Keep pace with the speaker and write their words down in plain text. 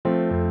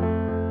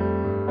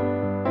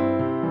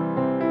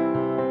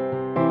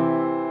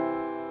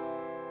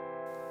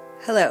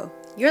Hello,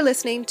 you're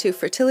listening to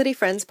Fertility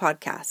Friends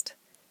podcast.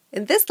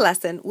 In this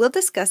lesson, we'll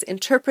discuss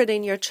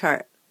interpreting your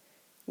chart.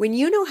 When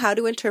you know how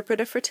to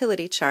interpret a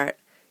fertility chart,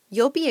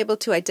 you'll be able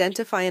to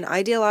identify an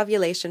ideal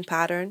ovulation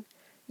pattern,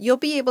 you'll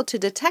be able to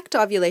detect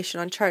ovulation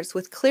on charts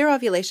with clear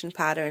ovulation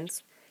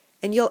patterns,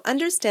 and you'll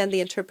understand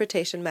the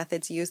interpretation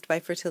methods used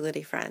by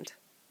Fertility Friend.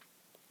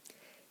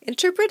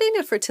 Interpreting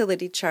a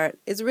fertility chart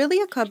is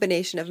really a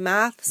combination of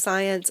math,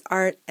 science,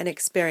 art, and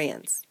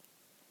experience.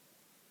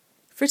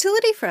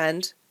 Fertility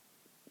Friend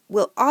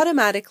will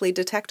automatically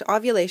detect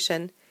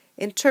ovulation,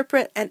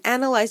 interpret, and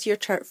analyze your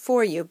chart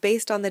for you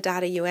based on the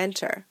data you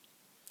enter.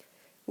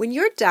 When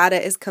your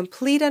data is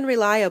complete and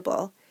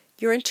reliable,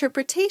 your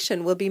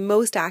interpretation will be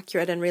most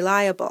accurate and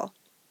reliable.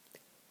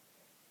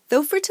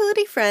 Though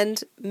Fertility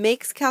Friend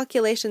makes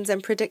calculations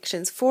and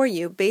predictions for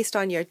you based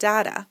on your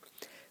data,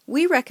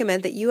 we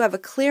recommend that you have a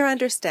clear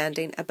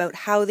understanding about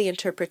how the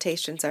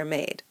interpretations are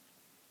made.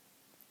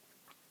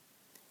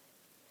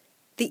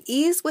 The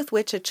ease with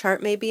which a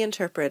chart may be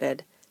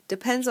interpreted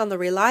depends on the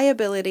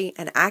reliability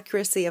and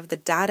accuracy of the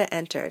data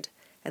entered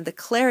and the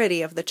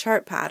clarity of the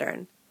chart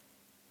pattern.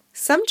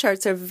 Some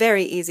charts are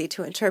very easy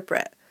to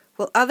interpret,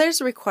 while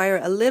others require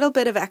a little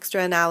bit of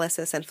extra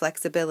analysis and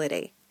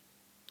flexibility.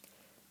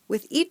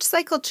 With each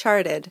cycle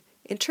charted,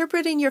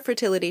 interpreting your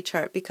fertility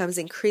chart becomes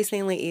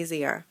increasingly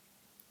easier.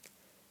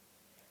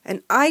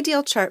 An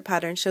ideal chart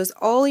pattern shows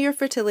all your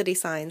fertility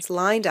signs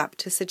lined up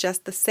to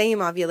suggest the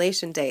same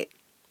ovulation date.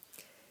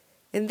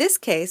 In this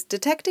case,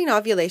 detecting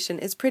ovulation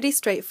is pretty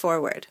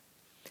straightforward.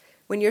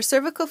 When your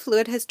cervical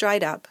fluid has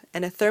dried up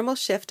and a thermal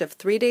shift of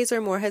 3 days or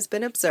more has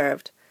been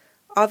observed,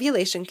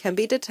 ovulation can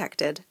be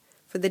detected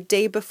for the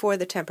day before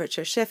the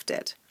temperature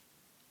shifted.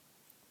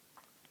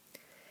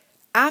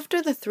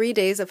 After the 3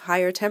 days of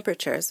higher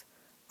temperatures,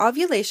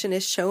 ovulation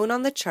is shown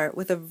on the chart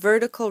with a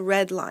vertical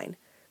red line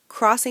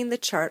crossing the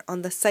chart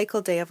on the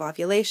cycle day of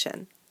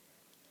ovulation.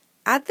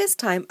 At this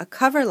time, a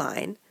cover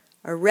line,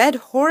 a red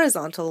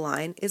horizontal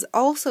line, is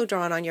also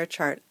drawn on your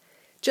chart,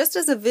 just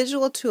as a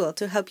visual tool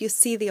to help you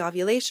see the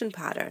ovulation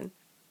pattern.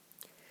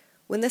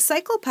 When the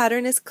cycle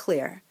pattern is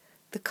clear,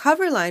 the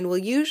cover line will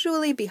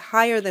usually be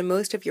higher than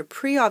most of your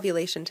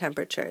pre-ovulation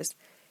temperatures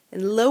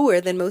and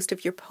lower than most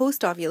of your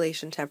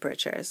post-ovulation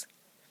temperatures.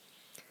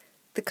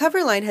 The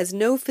cover line has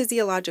no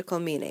physiological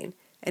meaning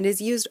and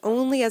is used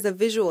only as a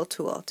visual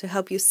tool to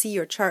help you see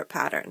your chart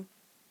pattern.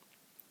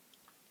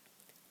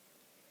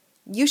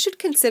 You should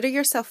consider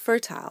yourself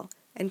fertile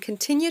and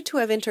continue to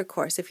have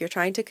intercourse if you're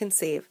trying to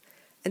conceive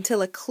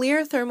until a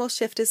clear thermal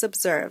shift is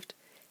observed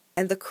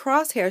and the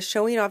crosshairs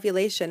showing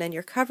ovulation and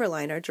your cover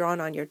line are drawn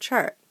on your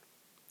chart.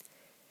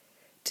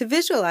 To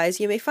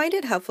visualize, you may find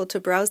it helpful to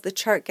browse the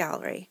chart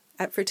gallery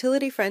at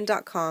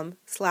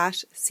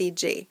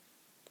fertilityfriend.com/cg.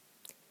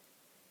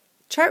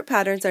 Chart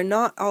patterns are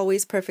not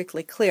always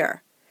perfectly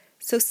clear,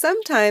 so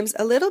sometimes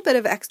a little bit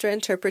of extra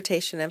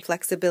interpretation and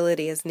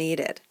flexibility is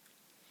needed.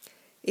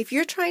 If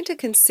you're trying to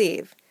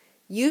conceive,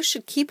 you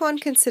should keep on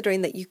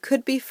considering that you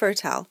could be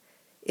fertile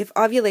if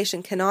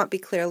ovulation cannot be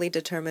clearly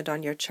determined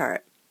on your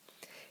chart.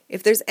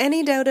 If there's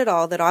any doubt at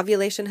all that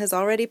ovulation has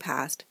already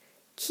passed,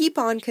 keep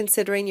on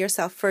considering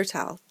yourself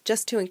fertile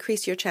just to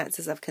increase your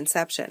chances of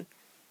conception.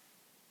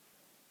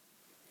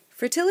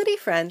 Fertility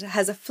Friend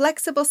has a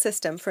flexible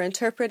system for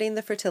interpreting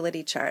the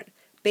fertility chart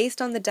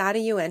based on the data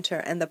you enter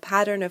and the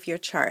pattern of your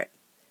chart.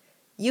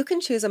 You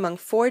can choose among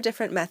 4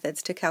 different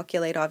methods to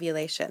calculate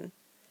ovulation.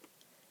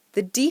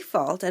 The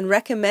default and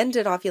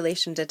recommended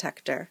ovulation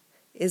detector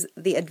is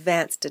the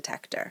advanced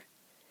detector.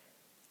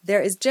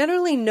 There is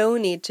generally no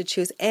need to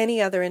choose any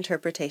other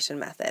interpretation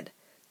method.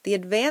 The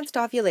advanced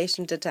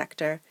ovulation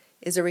detector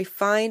is a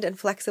refined and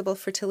flexible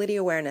fertility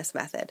awareness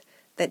method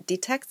that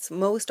detects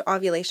most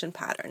ovulation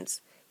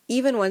patterns,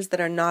 even ones that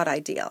are not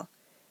ideal.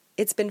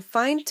 It's been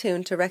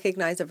fine-tuned to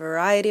recognize a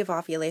variety of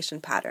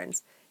ovulation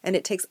patterns, and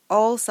it takes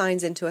all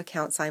signs into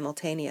account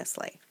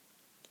simultaneously.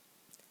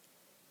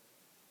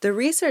 The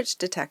research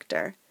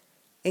detector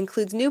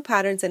includes new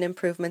patterns and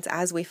improvements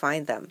as we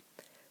find them.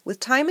 With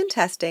time and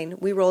testing,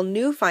 we roll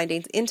new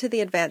findings into the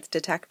advanced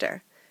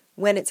detector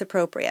when it's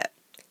appropriate.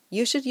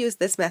 You should use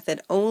this method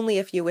only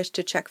if you wish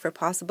to check for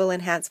possible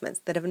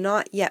enhancements that have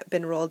not yet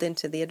been rolled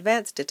into the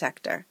advanced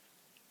detector.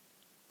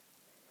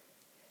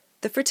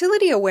 The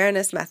fertility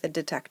awareness method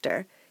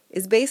detector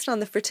is based on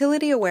the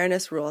fertility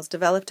awareness rules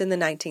developed in the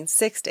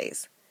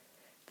 1960s.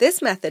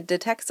 This method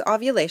detects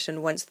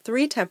ovulation once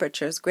 3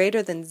 temperatures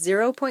greater than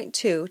 0.2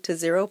 to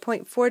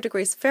 0.4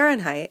 degrees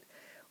Fahrenheit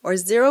or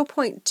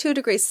 0.2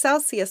 degrees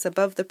Celsius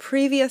above the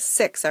previous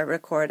 6 are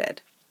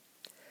recorded.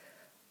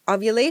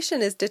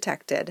 Ovulation is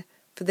detected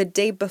for the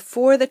day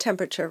before the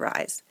temperature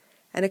rise,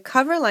 and a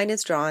cover line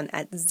is drawn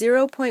at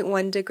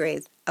 0.1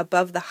 degrees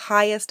above the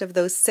highest of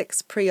those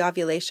 6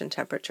 pre-ovulation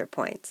temperature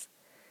points.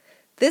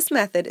 This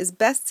method is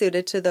best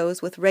suited to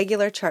those with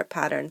regular chart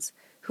patterns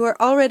who are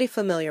already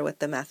familiar with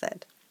the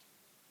method.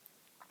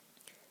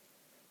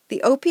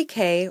 The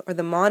OPK, or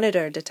the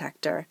monitor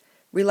detector,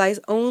 relies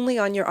only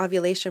on your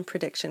ovulation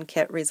prediction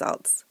kit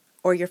results,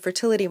 or your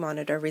fertility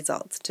monitor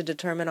results, to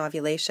determine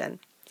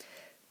ovulation.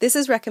 This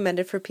is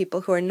recommended for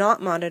people who are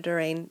not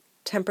monitoring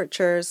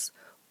temperatures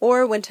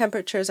or when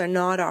temperatures are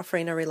not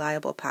offering a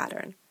reliable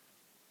pattern.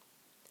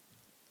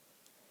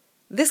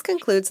 This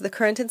concludes the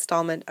current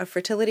installment of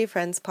Fertility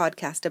Friends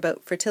podcast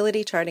about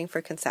fertility charting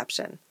for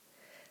conception.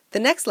 The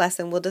next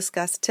lesson will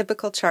discuss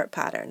typical chart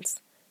patterns.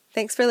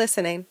 Thanks for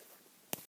listening.